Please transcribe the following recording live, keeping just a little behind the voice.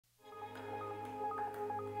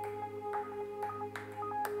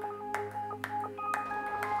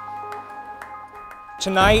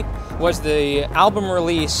Tonight was the album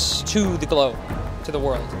release to the globe, to the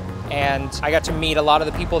world. And I got to meet a lot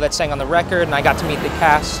of the people that sang on the record, and I got to meet the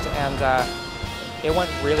cast, and it went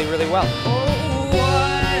really, really well.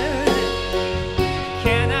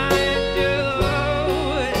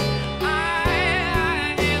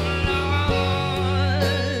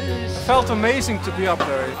 It felt amazing to be up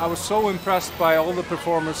there. I was so impressed by all the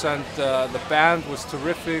performers, and the band was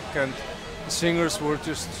terrific, and the singers were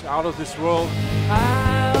just out of this world.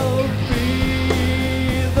 I'll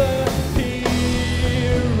be the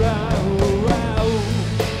hero.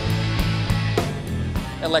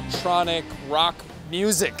 Electronic rock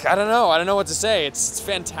music. I don't know what to say. It's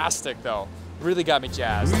fantastic though. Really got me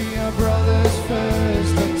jazzed. We are brothers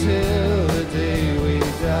first until the day we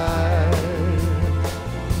die.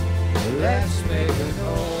 Let's make it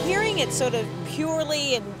all. Hearing it sort of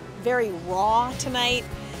purely and very raw tonight,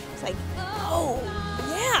 it's like, oh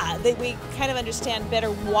yeah, we kind of understand better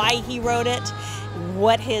why he wrote it,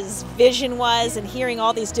 what his vision was, and hearing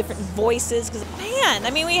all these different voices. Because man,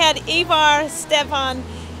 I mean, we had Stefan,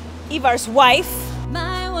 Ivar's wife.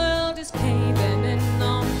 My world is caving in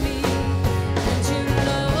on me, and you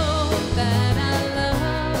know that I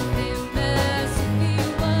love him as if he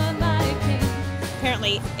were my king.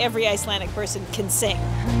 Apparently, every Icelandic person can sing.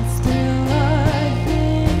 And still I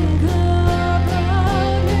think about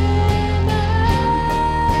him every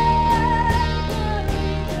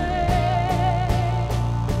day.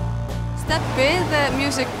 Steppi, the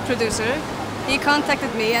music producer, he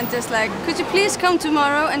contacted me and just like, could you please come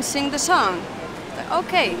tomorrow and sing the song? Like,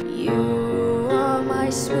 okay. You are my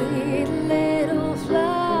sweet little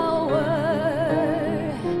flower.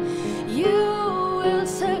 You will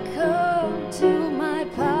succumb to my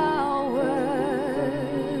power.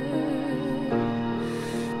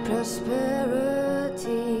 Prosperity.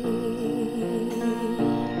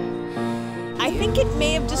 I think it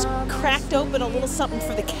may have just cracked open a little something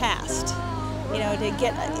for the cast, you know, to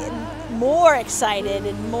get more excited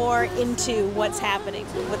and more into what's happening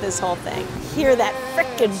with this whole thing. Hear that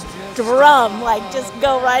frickin' drum, like just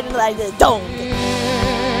go right into like this, dong. Your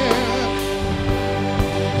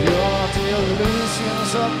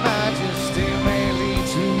delusions of majesty may lead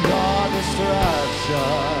to your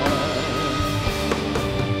destruction.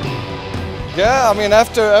 Yeah, I mean,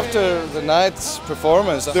 after the night's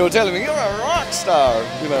performance, they were telling me, you're a rock star,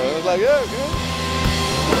 you know. I was like, yeah.